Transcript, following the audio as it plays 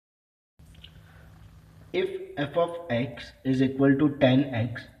If f of x is equal to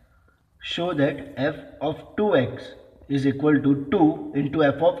 10x, show that f of 2x is equal to 2 into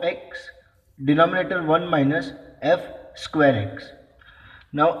f of x, denominator 1 minus f square x.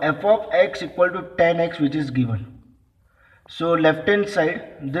 Now f of x equal to 10x, which is given. So left hand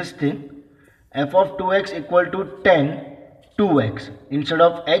side, this thing, f of 2x equal to 10 2x. Instead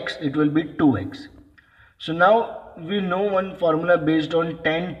of x, it will be 2x. So now we know one formula based on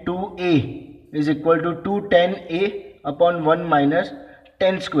 10 2a is equal to 2 10a upon 1 minus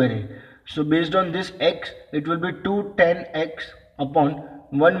 10 square a. So based on this x, it will be 2 10x upon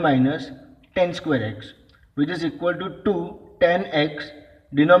 1 minus 10 square x, which is equal to 2 10x,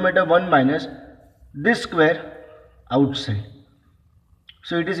 denominator 1 minus this square outside.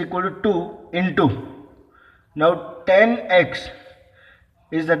 So it is equal to 2 into, now 10x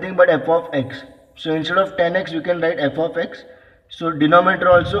is nothing but f of x. So instead of 10x we can write f of x. So denominator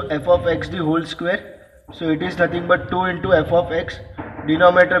also f of x the whole square. So it is nothing but 2 into f of x.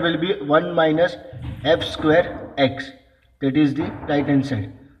 Denominator will be 1 minus f square x. That is the right hand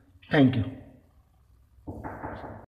side. Thank you.